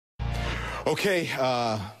Okay,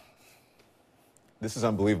 this is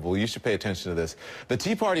unbelievable. You should pay attention to this. The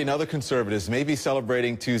Tea Party and other conservatives may be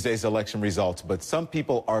celebrating Tuesday's election results, but some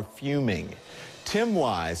people are fuming. Tim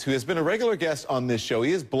Wise, who has been a regular guest on this show,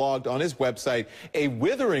 he has blogged on his website a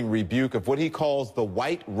withering rebuke of what he calls the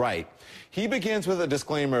white right. He begins with a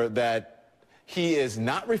disclaimer that he is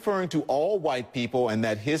not referring to all white people and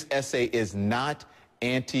that his essay is not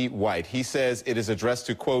anti-white. He says it is addressed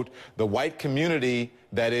to, quote, the white community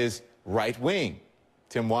that is right-wing.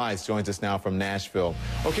 Tim Wise joins us now from Nashville.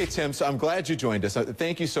 Okay, Tim, so I'm glad you joined us.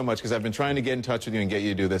 Thank you so much, because I've been trying to get in touch with you and get you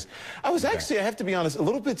to do this. I was actually, I have to be honest, a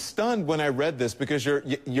little bit stunned when I read this, because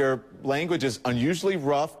your language is unusually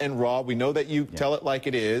rough and raw. We know that you tell it like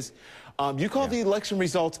it is. You call the election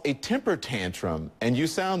results a temper tantrum, and you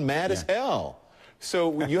sound mad as hell.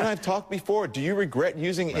 So you and I have talked before. Do you regret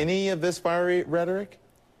using any of this fiery rhetoric?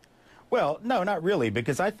 Well, no, not really,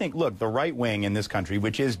 because I think, look, the right wing in this country,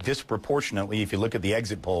 which is disproportionately, if you look at the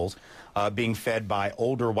exit polls, being fed by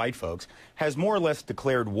older white folks, has more or less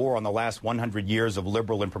declared war on the last 100 years of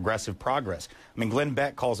liberal and progressive progress. I mean, Glenn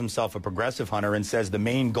Beck calls himself a progressive hunter and says the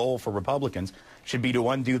main goal for Republicans should be to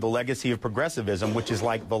undo the legacy of progressivism, which is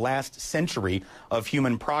like the last century of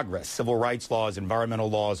human progress, civil rights laws, environmental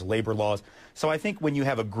laws, labor laws. So I think when you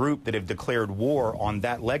have a group that have declared war on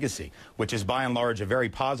that legacy, which is by and large a very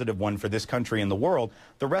positive one for this country and the world,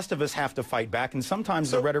 the rest of us have to fight back, and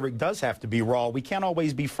sometimes the rhetoric does have to be raw. We can't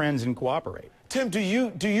always be friends and cooperate. Tim, do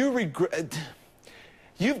you regret?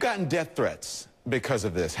 You've gotten death threats because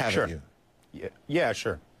of this, haven't you? Yeah,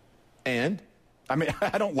 sure. And? I mean,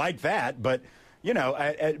 I don't like that, but, you know,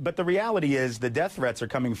 but the reality is the death threats are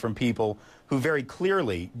coming from people who very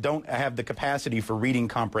clearly don't have the capacity for reading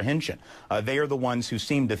comprehension. They are the ones who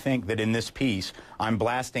seem to think that in this piece, I'm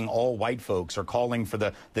blasting all white folks or calling for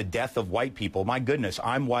the death of white people. My goodness,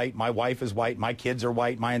 I'm white, my wife is white, my kids are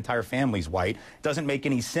white, my entire family's white. It doesn't make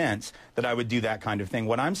any sense that I would do that kind of thing.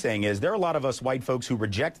 What I'm saying is there are a lot of us white folks who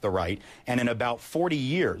reject the right, and in about 40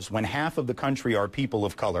 years, when half of the country are people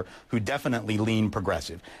of color who definitely lean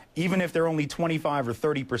progressive, even if there are only 25 or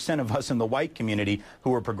 30% of us in the white community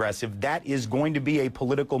who are progressive, that is going to be a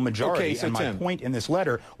political majority. Okay, so and my point in this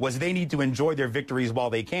letter was they need to enjoy their victories while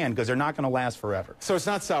they can, because they're not going to last forever. So it's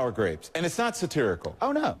not sour grapes, and it's not satirical.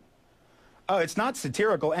 Oh, no. It's not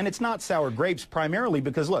satirical, and it's not sour grapes, primarily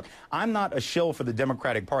because, look, I'm not a shill for the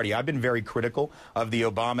Democratic Party. I've been very critical of the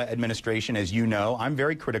Obama administration, as you know. I'm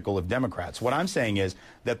very critical of Democrats. What I'm saying is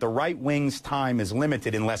that the right wing's time is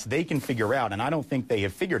limited unless they can figure out, and I don't think they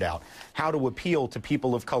have figured out, how to appeal to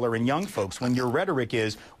people of color and young folks. When your rhetoric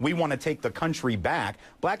is, we want to take the country back,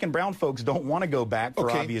 black and brown folks don't want to go back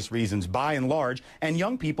for obvious reasons, by and large, and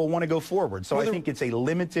young people want to go forward. So I think it's a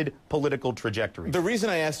limited political trajectory. The reason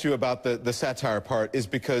I asked you about the satire part is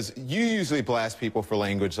because you usually blast people for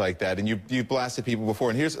language like that, and you blasted people before.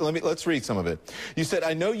 And let's read some of it. You said,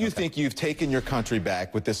 I know you think you've taken your country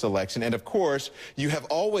back with this election, and of course you have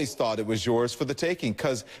always thought it was yours for the taking,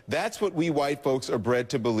 because that's what we white folks are bred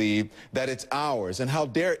to believe, that it's ours, and how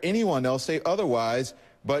dare anyone else say otherwise,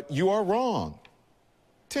 but you are wrong.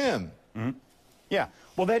 Tim. Yeah.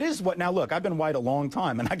 Well, that is what, now look, I've been white a long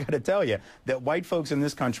time, and I got to tell you that white folks in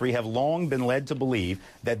this country have long been led to believe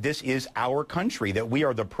that this is our country, that we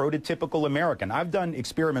are the prototypical American. I've done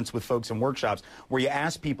experiments with folks in workshops where you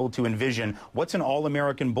ask people to envision what's an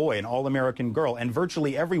all-American boy, an all-American girl, and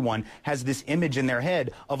virtually everyone has this image in their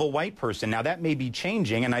head of a white person. Now, that may be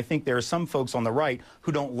changing, and I think there are some folks on the right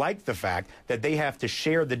who don't like the fact that they have to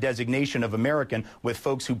share the designation of American with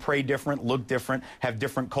folks who pray different, look different, have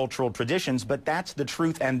different cultural traditions, but that's the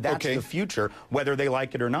truth, and that's the future, whether they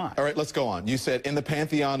like it or not. All right, let's go on. You said, in the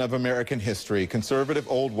pantheon of American history, conservative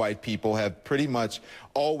old white people have pretty much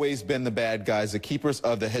always been the bad guys, the keepers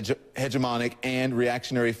of the hegemonic and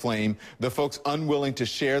reactionary flame, the folks unwilling to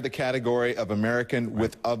share the category of American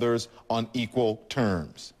with others on equal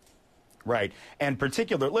terms. Right. And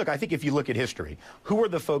particular, look, I think if you look at history, who are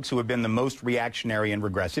the folks who have been the most reactionary and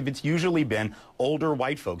regressive? It's usually been older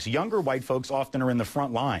white folks. Younger white folks often are in the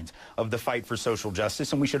front lines of the fight for social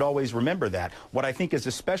justice, and we should always remember that. What I think is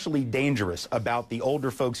especially dangerous about the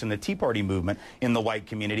older folks in the Tea Party movement in the white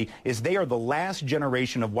community is they are the last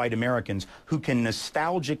generation of white Americans who can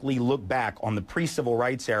nostalgically look back on the pre-civil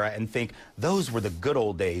rights era and think those were the good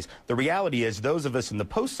old days. The reality is those of us in the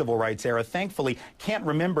post-civil rights era, thankfully, can't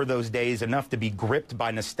remember those days days enough to be gripped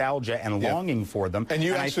by nostalgia and longing for them. And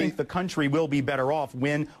I think the country will be better off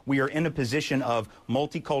when we are in a position of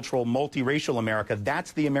multicultural, multiracial America.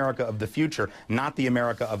 That's the America of the future, not the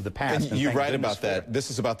America of the past. And you're right about that.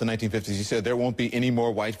 This is about the 1950s. You said there won't be any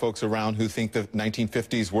more white folks around who think the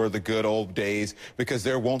 1950s were the good old days, because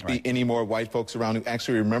there won't be any more white folks around who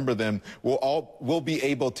actually remember them. We'll be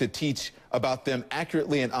able to teach about them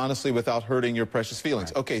accurately and honestly without hurting your precious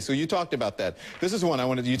feelings. Okay, so you talked about that. This is one I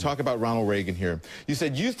wanted you to talk about Ronald Reagan here. You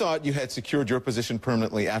said you thought you had secured your position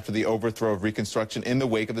permanently after the overthrow of Reconstruction in the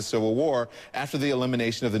wake of the Civil War, after the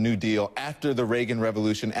elimination of the New Deal, after the Reagan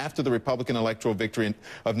Revolution, after the Republican electoral victory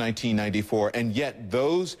of 1994, and yet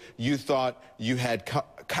those you thought you had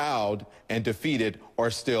cowed and defeated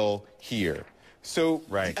are still here. So,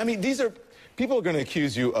 I mean, these are... People are going to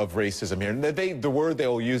accuse you of racism here. The word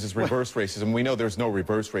they'll use is reverse racism. We know there's no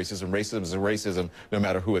reverse racism. Racism is racism no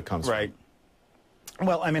matter who it comes from.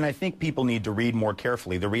 Well, I mean, I think people need to read more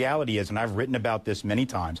carefully. The reality is, and I've written about this many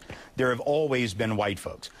times, there have always been white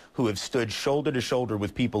folks who have stood shoulder to shoulder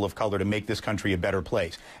with people of color to make this country a better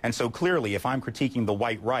place. And so clearly, if I'm critiquing the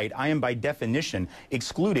white right, I am by definition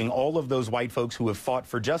excluding all of those white folks who have fought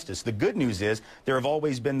for justice. The good news is there have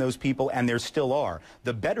always been those people, and there still are.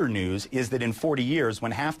 The better news is that in 40 years,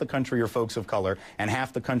 when half the country are folks of color and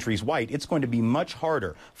half the country's white, it's going to be much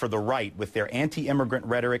harder for the right, with their anti-immigrant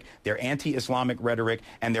rhetoric, their anti-Islamic rhetoric,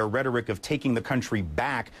 and their rhetoric of taking the country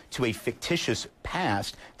back to a fictitious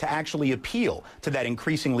past, to actually appeal to that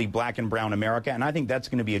increasingly black and brown America. And I think that's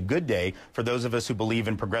going to be a good day for those of us who believe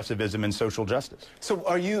in progressivism and social justice. So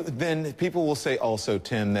are you, then, people will say also,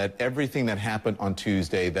 Tim, that everything that happened on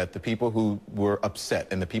Tuesday, that the people who were upset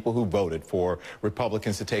and the people who voted for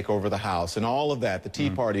Republicans to take over the House and all of that, the Tea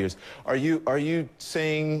Partiers, are you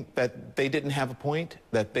saying that they didn't have a point,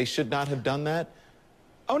 that they should not have done that?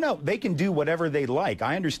 Oh, no, they can do whatever they like.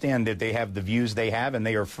 I understand that they have the views they have, and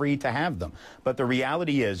they are free to have them. But the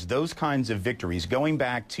reality is those kinds of victories, going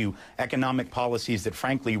back to economic policies that,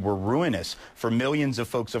 frankly, were ruinous for millions of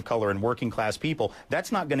folks of color and working class people, that's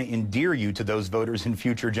not going to endear you to those voters in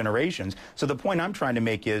future generations. So the point I'm trying to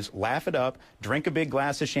make is laugh it up, drink a big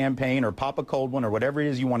glass of champagne or pop a cold one or whatever it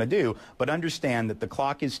is you want to do, but understand that the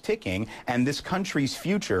clock is ticking, and this country's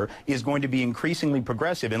future is going to be increasingly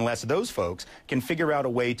progressive unless those folks can figure out a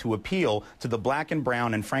way to appeal to the black and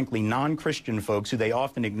brown and, frankly, non-Christian folks who they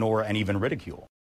often ignore and even ridicule.